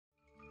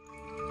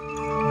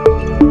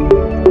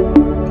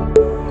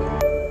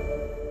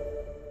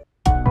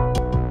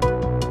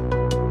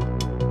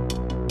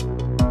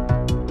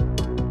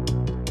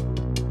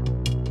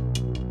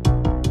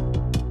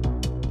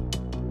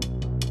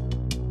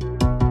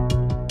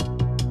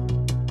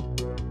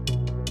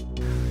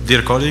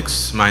Dear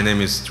colleagues, my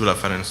name is Gyula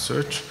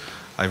Szőcs.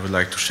 I would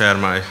like to share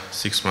my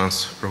 6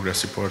 months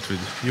progress report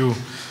with you.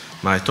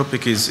 My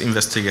topic is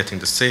investigating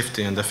the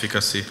safety and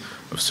efficacy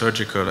of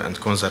surgical and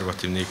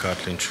conservative knee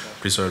cartilage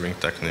preserving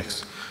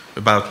techniques.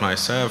 About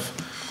myself,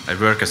 I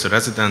work as a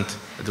resident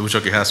at the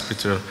Uzsoki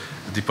Hospital,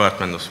 the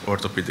Department of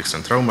Orthopedics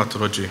and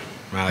Traumatology.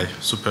 My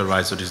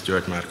supervisor is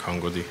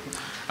Gyula.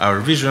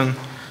 Our vision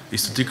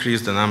is to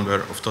decrease the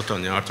number of total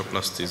knee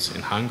arthroplasties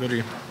in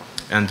Hungary,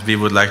 and we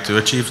would like to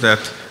achieve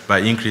that by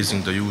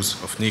increasing the use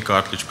of knee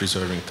cartilage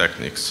preserving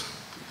techniques.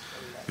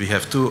 We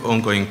have 2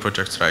 ongoing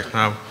projects right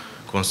now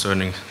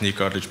concerning knee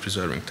cartilage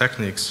preserving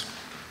techniques.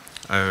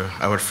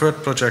 Our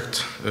third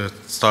project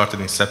started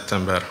in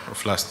September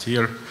of last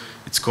year.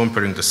 It's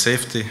comparing the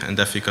safety and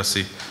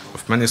efficacy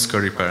of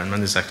meniscal repair and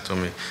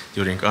meniscectomy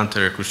during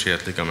anterior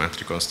cruciate ligament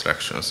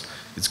reconstructions.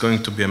 It's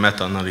going to be a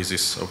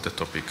meta-analysis of the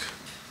topic.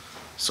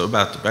 So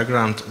about the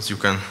background, as you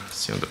can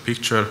see on the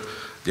picture,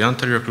 the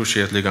anterior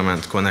cruciate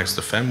ligament connects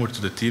the femur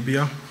to the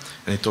tibia,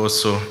 and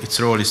its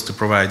role is to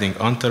providing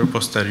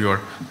anteroposterior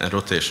and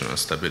rotational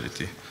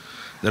stability.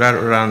 There are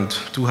around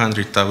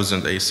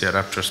 200,000 ACL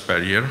ruptures per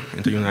year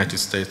in the United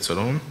States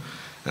alone,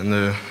 and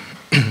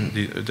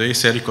the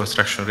ACL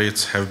reconstruction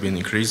rates have been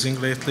increasing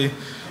lately.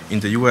 In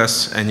the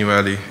US,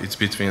 annually, it's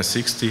between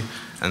 60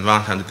 and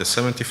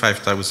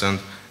 175,000,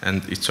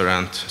 and it's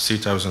around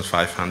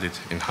 3,500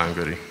 in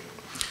Hungary.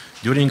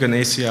 During an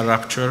ACL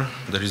rupture,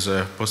 there is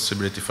a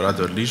possibility for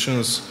other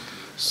lesions.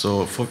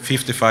 So for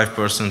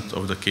 55%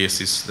 of the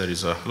cases, there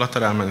is a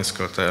lateral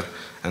meniscal tear,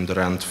 and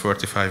around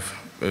 35%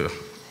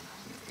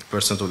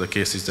 of the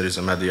cases, there is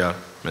a medial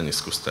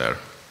meniscus tear.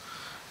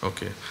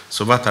 Okay,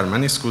 so what are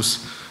meniscus?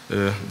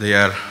 They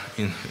are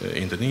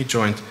in the knee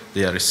joint.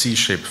 They are a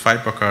C-shaped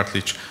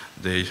fibrocartilage.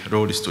 Their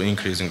role is to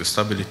increasing the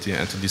stability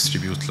and to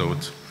distribute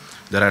load.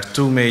 There are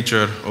 2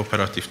 major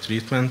operative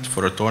treatments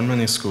for a torn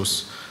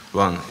meniscus.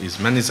 One is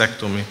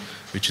meniscectomy,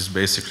 which is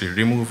basically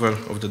removal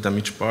of the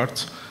damaged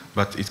parts,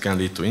 but it can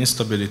lead to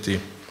instability.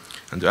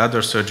 And the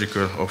other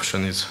surgical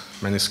option is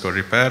meniscal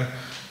repair,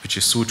 which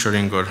is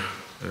suturing or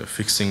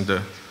fixing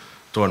the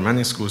torn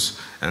meniscus,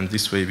 and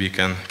this way we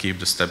can keep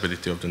the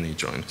stability of the knee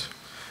joint.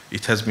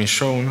 It has been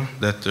shown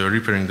that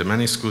repairing the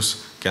meniscus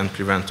can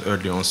prevent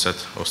early onset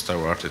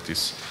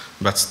osteoarthritis,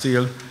 but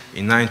still,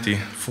 in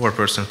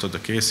 94% of the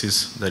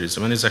cases, there is a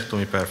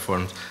meniscectomy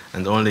performed,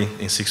 and only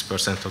in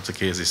 6% of the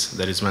cases,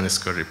 there is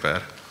meniscal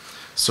repair.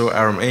 So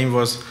our aim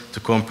was to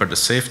compare the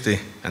safety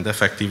and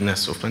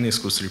effectiveness of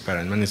meniscus repair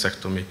and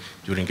meniscectomy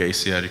during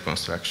ACL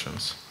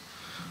reconstructions.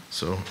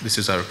 So this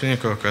is our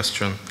clinical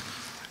question.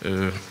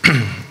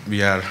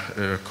 We are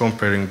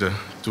comparing the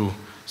 2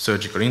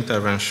 surgical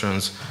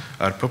interventions.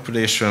 Our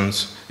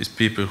populations is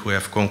people who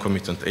have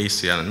concomitant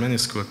ACL and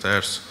meniscal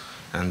tears,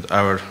 and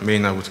our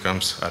main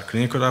outcomes are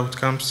clinical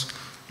outcomes,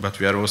 but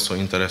we are also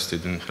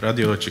interested in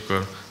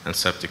radiological and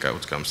septic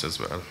outcomes as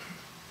well.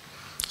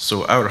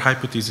 So our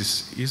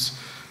hypothesis is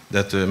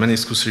that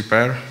meniscus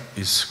repair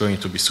is going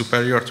to be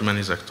superior to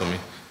meniscectomy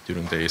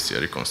during the ACL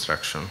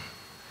reconstruction.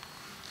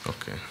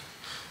 Okay.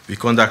 We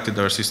conducted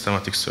our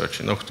systematic search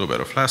in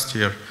October of last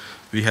year.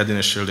 We had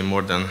initially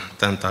more than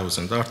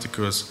 10,000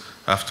 articles.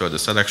 After the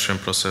selection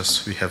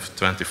process, we have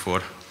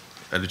 24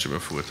 eligible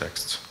full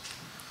texts.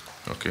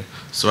 Okay.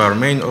 So our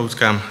main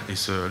outcome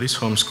is a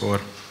Lisholm score.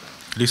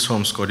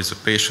 Lisholm score is a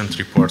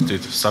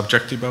patient-reported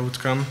subjective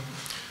outcome.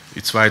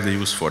 It's widely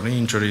used for knee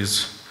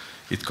injuries.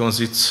 It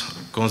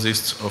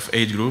consists of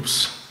 8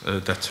 groups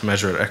that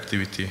measure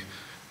activity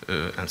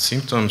and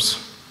symptoms,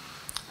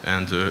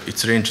 and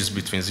its range is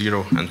between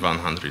 0 and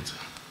 100.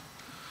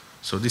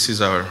 So this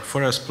is our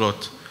forest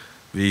plot.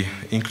 We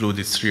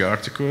included 3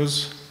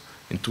 articles.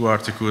 In 2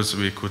 articles,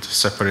 we could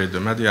separate the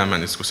medial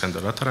meniscus and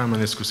the lateral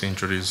meniscus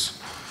injuries,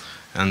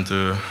 and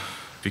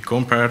we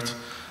compared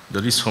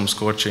the Lisholm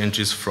score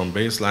changes from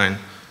baseline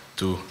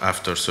to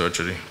after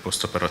surgery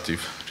postoperative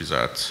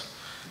results.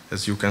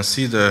 As you can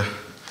see, the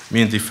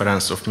mean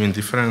difference of mean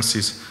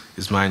differences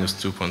is minus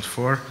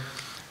 2.4,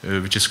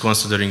 which is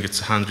considering it's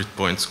a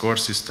 100-point score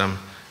system.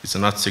 It's a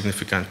not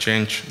significant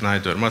change,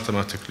 neither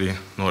mathematically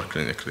nor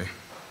clinically.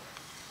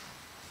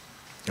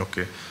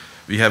 Okay,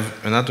 we have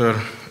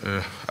another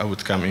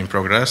outcome in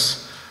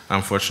progress.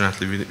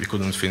 Unfortunately, we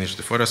couldn't finish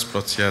the forest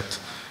plots yet.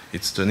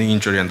 It's the knee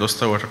injury and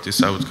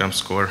osteoarthritis outcome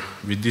score.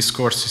 With this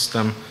score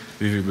system,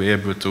 we will be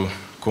able to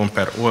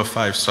compare all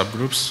 5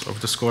 subgroups of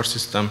the score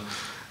system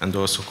and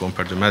also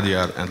compare the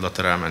medial and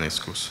lateral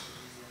meniscus.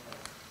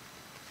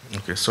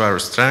 Okay, so our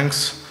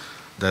strengths,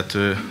 that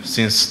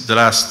since the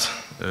last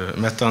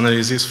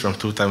meta-analysis from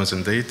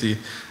 2018,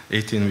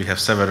 we have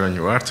several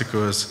new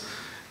articles,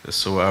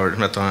 so our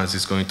meta-analysis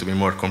is going to be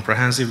more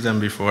comprehensive than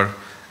before,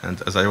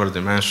 and as I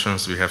already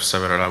mentioned, we have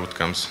several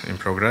outcomes in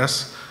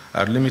progress.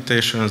 Our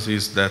limitations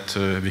is that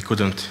we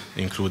couldn't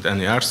include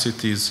any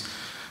RCTs.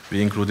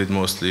 We included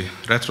mostly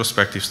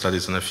retrospective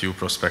studies and a few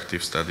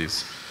prospective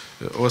studies.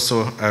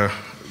 Also,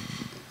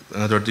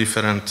 another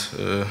different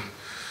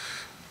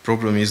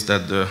problem is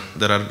that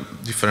there are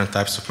different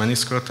types of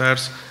meniscal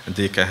tears, and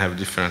they can have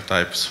different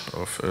types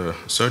of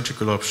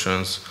surgical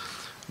options.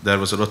 there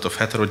was a lot of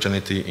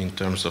heterogeneity in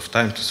terms of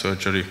time to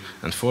surgery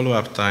and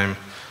follow-up time,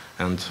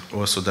 and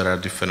also there are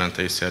different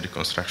ACL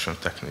reconstruction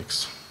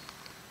techniques.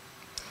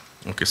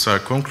 Okay, so our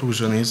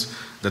conclusion is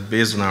that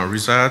based on our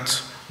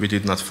results, we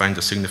did not find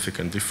a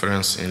significant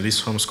difference in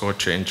Lisholm score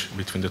change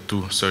between the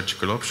two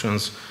surgical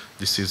options.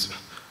 This is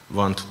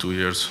 1 to 2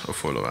 years of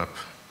follow-up.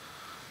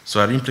 So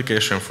our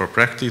implication for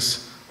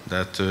practice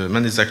that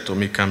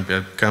meniscectomy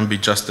can be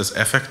just as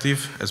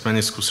effective as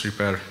meniscus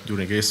repair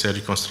during ACL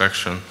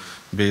reconstruction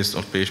based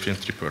on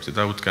patient-reported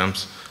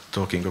outcomes,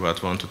 talking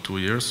about 1 to 2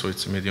 years, so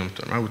it's a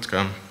medium-term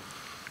outcome.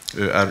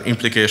 Our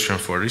implication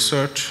for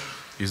research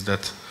is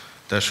that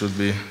there should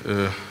be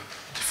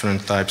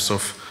different types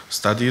of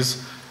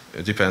studies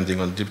depending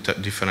on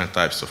different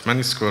types of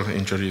meniscal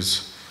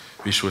injuries.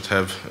 We should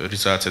have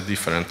results at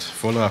different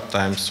follow-up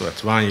times, so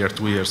at 1 year,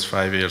 2 years,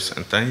 5 years,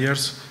 and 10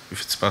 years,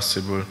 if it's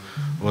possible.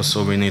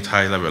 Also, we need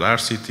high-level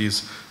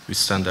RCTs with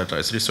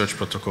standardized research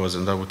protocols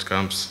and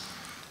outcomes,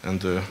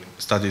 and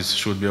studies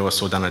should be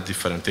also done at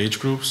different age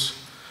groups.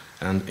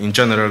 And in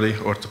generally,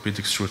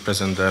 orthopedics should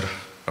present their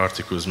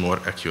articles more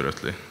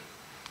accurately.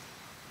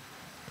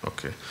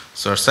 Okay,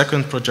 so our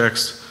second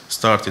projects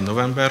start in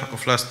November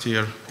of last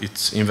year.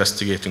 It's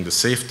investigating the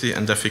safety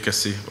and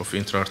efficacy of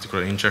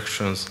intra-articular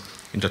injections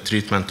in the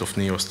treatment of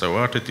knee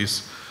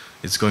osteoarthritis.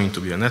 It's going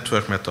to be a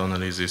network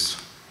meta-analysis.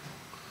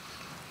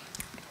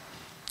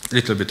 A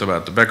little bit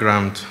about the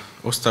background.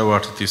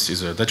 Osteoarthritis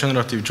is a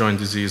degenerative joint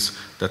disease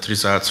that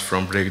results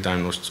from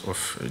breakdown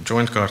of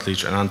joint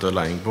cartilage and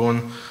underlying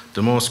bone.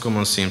 The most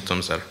common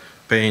symptoms are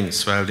pain,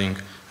 swelling,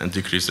 and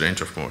decreased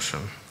range of motion.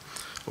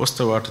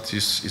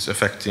 Osteoarthritis is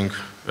affecting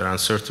around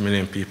 30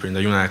 million people in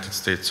the United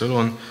States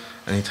alone,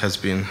 and it has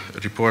been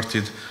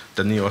reported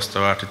that knee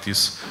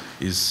osteoarthritis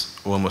is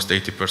almost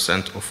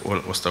 80% of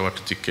all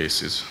osteoarthritic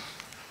cases.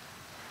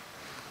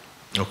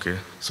 Okay,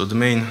 so the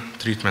main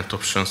treatment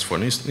options for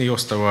knee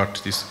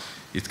osteoarthritis,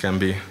 it can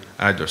be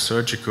either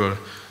surgical,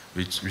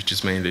 which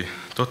is mainly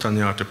total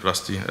knee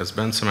arthroplasty, as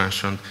Bence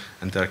mentioned,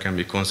 and there can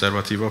be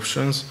conservative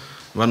options.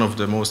 One of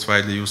the most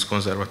widely used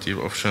conservative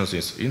options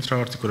is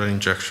intra-articular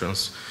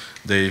injections.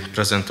 They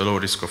present a low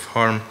risk of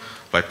harm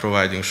by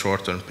providing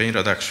short-term pain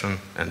reduction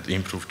and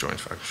improved joint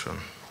function.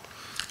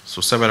 So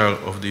several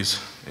of these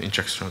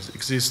injections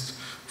exist,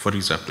 for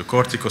example,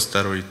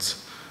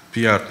 corticosteroids,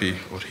 PRP,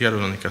 or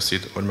hyaluronic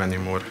acid, or many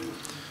more.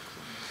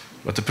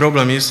 But the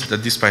problem is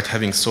that despite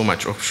having so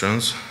much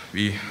options,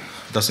 we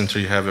doesn't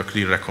really have a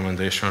clear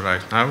recommendation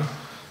right now.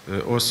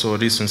 Also,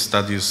 recent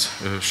studies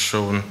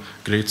shown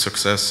great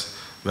success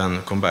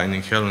when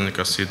combining hyaluronic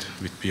acid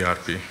with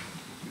PRP.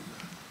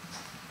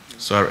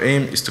 So our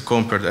aim is to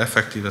compare the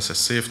effectiveness and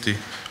safety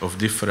of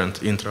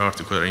different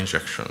intra-articular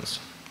injections.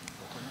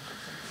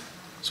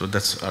 So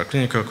that's our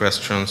clinical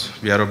questions.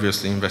 We are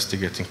obviously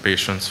investigating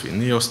patients with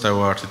knee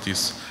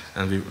osteoarthritis,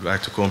 and we would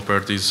like to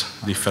compare these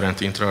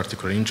different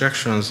intra-articular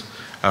injections.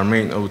 Our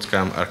main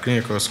outcome are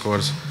clinical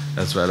scores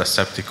as well as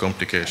septic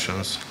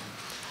complications.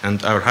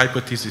 And our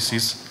hypothesis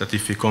is that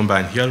if we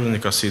combine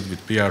hyaluronic acid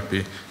with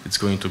PRP, it's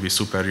going to be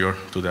superior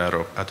to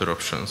the other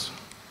options.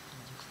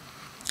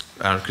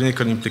 Our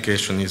clinical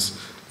implication is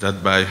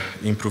that by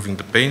improving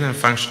the pain and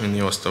function in knee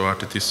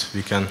osteoarthritis,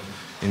 we can,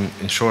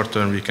 in short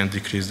term, we can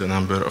decrease the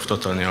number of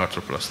total knee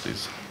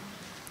arthroplasties.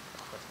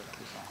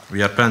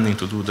 We are planning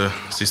to do the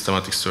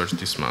systematic search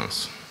this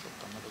month.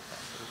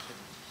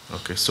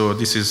 Okay, so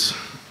this is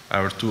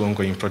our two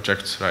ongoing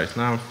projects right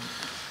now,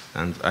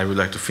 and I would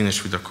like to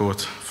finish with a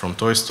quote from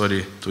Toy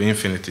Story, "To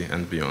infinity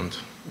and beyond."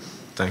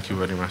 Thank you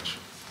very much.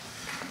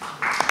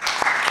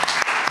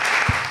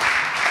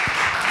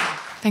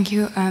 Thank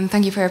you, and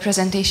thank you for your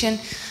presentation.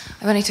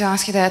 I wanted to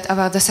ask you that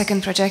about the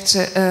second project.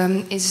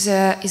 Is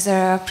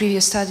there a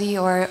previous study,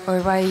 or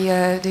why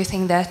do you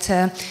think that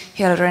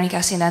hyaluronic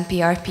acid and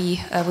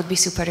PRP would be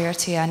superior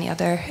to any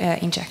other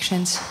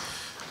injections?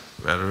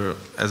 Well,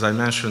 as I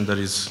mentioned,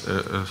 there is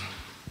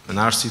an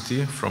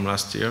RCT from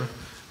last year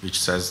which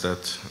says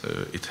that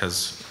it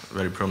has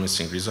very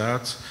promising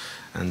results,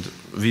 and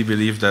we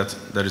believe that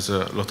there is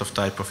a lot of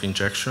type of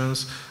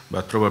injections,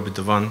 but probably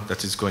the one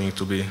that is going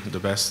to be the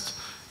best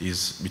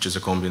which is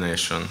a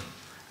combination.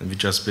 And we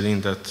just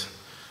believe that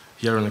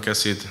hyaluronic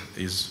acid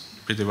is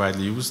pretty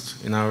widely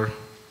used in our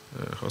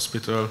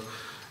hospital,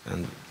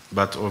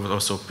 but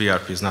also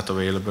PRP is not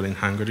available in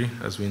Hungary,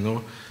 as we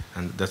know,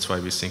 and that's why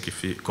we think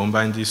if we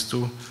combine these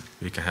two,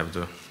 we can have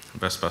the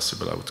best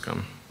possible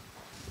outcome.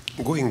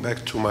 Going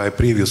back to my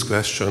previous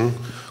question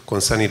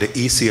concerning the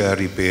ACL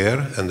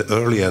repair and the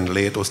early and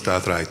late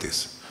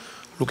osteoarthritis.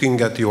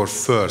 Looking at your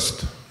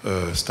first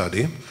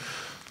study,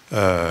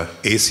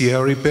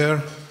 ACL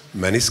repair,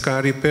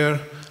 meniscal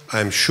repair,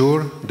 I'm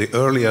sure the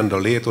early and the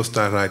late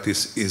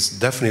osteoarthritis is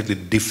definitely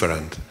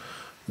different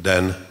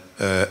than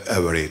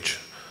average.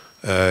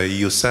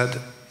 You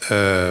said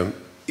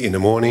in the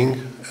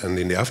morning and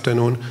in the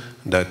afternoon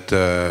that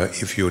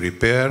if you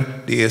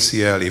repair the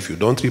ACL, if you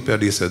don't repair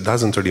this, it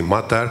doesn't really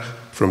matter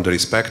from the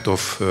respect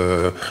of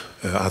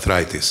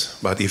arthritis.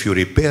 But if you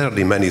repair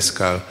the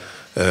meniscal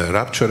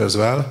rupture as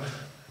well,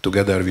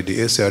 together with the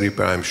ACL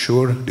repair, I'm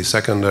sure the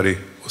secondary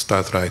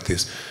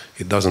osteoarthritis,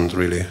 it doesn't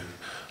really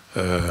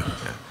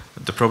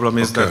The problem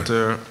is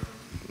that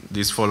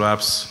these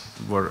follow-ups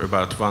were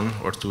about 1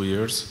 or 2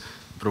 years.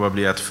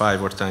 Probably at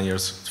 5 or 10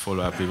 years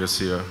follow-up, we will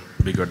see a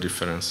bigger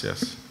difference,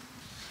 yes.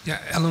 Yeah,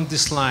 along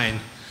this line,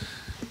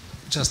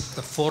 just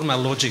the formal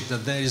logic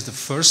that there is the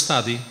first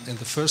study, and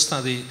the first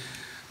study,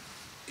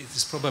 it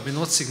is probably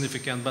not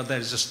significant, but there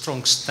is a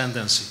strong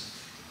tendency,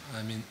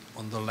 I mean,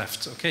 on the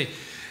left, okay?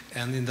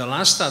 And in the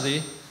last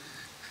study,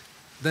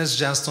 that's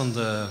just on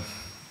the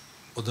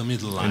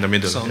middle line. In the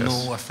middle, so yes.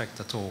 No effect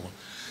at all.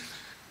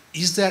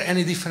 Is there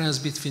any difference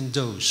between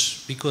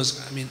those? Because,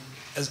 I mean,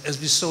 as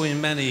we saw in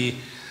many,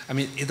 I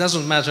mean, it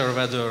doesn't matter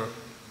whether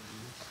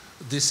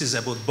this is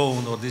about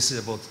bone or this is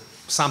about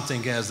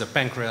something else, the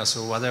pancreas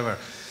or whatever,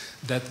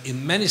 that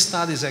in many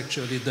studies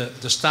actually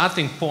the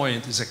starting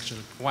point is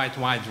actually quite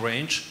wide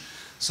range.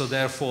 So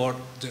therefore,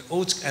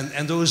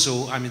 and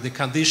also, I mean, the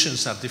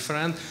conditions are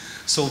different.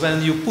 So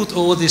when you put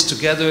all this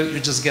together, you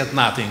just get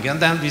nothing. And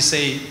then we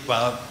say,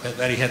 well,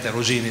 very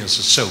heterogeneous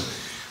or so.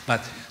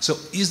 But so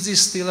is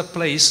this still a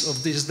place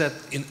of this that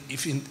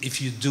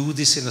if you do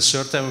this in a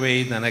certain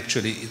way, then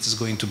actually it is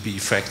going to be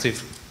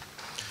effective?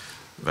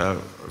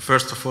 Well,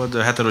 first of all,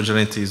 the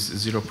heterogeneity is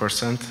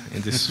 0%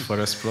 in this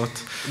forest plot.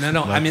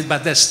 No, I mean,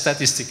 but that's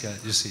statistical,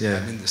 you see. Yeah,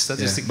 I mean,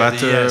 statistically, yeah.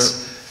 But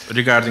yes.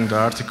 Regarding the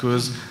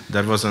articles,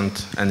 there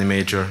wasn't any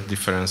major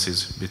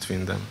differences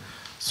between them.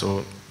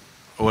 So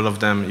all of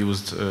them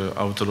used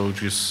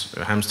autologous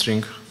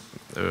hamstring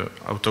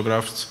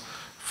autografts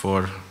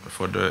for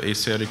the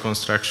ACL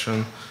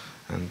reconstruction,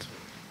 and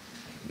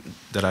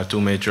there are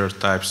 2 major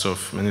types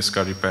of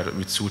meniscal repair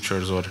with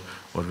sutures or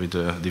with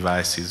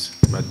devices,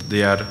 but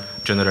they are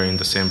generally in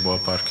the same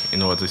ballpark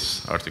in all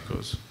these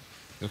articles.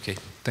 Okay,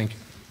 thank you.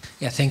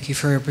 Yeah, thank you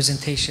for your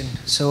presentation.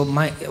 So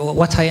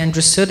what I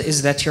understood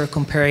is that you're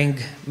comparing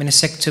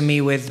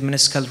meniscectomy with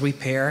meniscal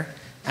repair,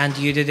 and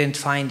you didn't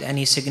find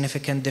any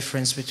significant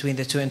difference between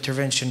the 2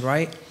 interventions,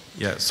 right?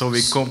 Yeah, so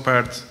we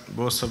compared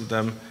both of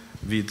them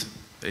with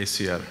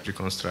ACL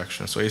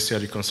reconstruction. So ACL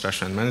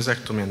reconstruction and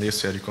meniscectomy, and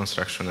ACL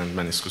reconstruction and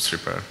meniscus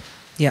repair.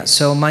 Yeah,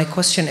 so my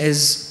question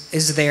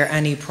is there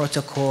any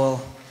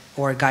protocol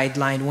or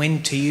guideline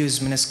when to use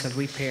meniscal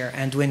repair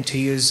and when to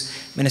use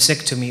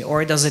meniscectomy,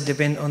 or does it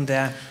depend on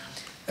the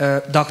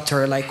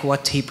doctor, like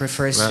what he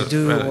prefers to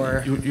do?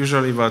 Or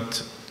usually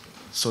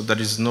so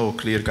there is no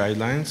clear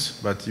guidelines,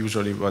 but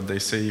usually what they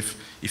say,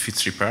 if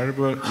it's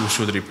repairable, you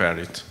should repair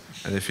it.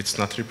 And if it's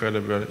not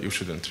repairable, you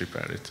shouldn't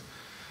repair it.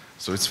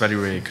 So it's very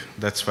vague.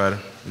 That's why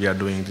we are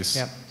doing this.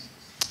 Yeah.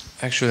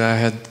 Actually, I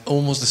had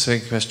almost the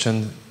same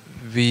question.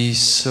 We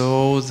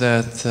saw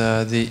that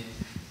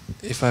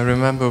if I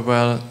remember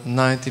well,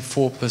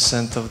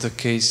 94% of the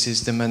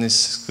cases the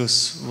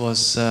meniscus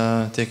was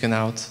taken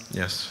out.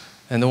 Yes.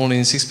 And only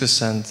in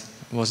 6%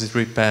 was it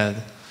repaired.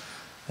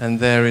 And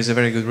there is a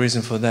very good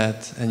reason for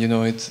that, and you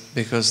know it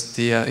because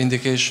the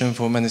indication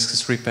for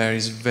meniscus repair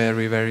is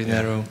very, very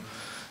narrow.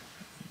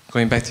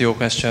 Going back to your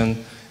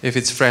question, if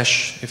it's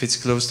fresh, if it's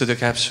close to the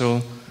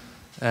capsule,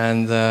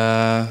 and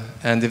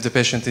if the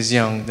patient is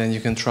young, then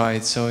you can try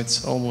it. So it's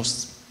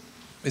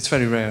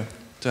very rare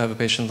to have a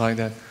patient like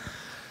that.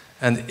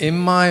 And in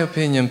my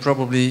opinion,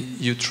 probably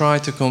you try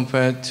to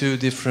compare 2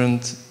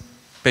 different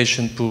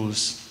patient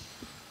pools,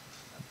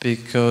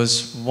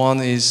 because one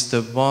is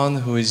the one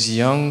who is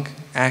young,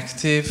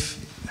 active,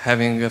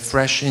 having a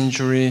fresh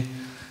injury,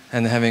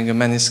 and having a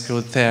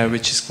meniscal tear,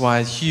 which is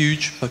quite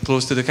huge, but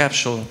close to the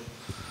capsule.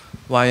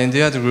 While in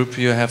the other group,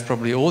 you have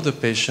probably older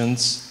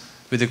patients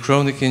with a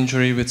chronic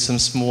injury, with some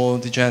small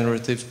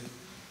degenerative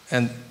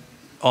and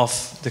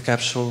off the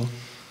capsule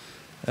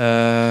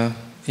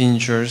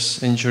injuries,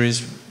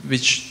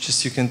 which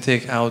just you can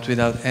take out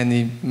without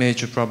any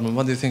major problem.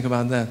 What do you think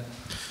about that?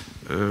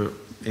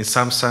 In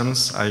some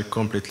sense, I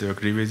completely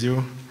agree with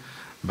you,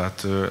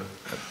 but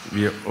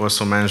we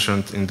also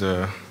mentioned in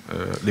the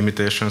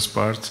limitations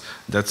part,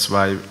 that's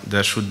why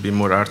there should be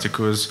more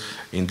articles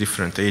in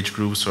different age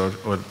groups or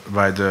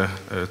by the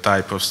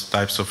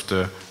types of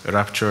the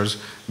ruptures,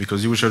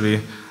 because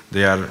usually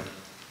they are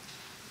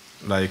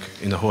like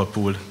in a whole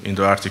pool in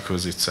the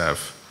articles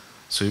itself.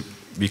 So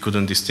we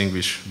couldn't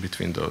distinguish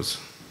between those.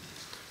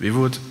 We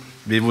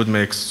would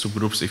make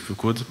subgroups if we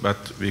could, but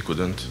we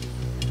couldn't.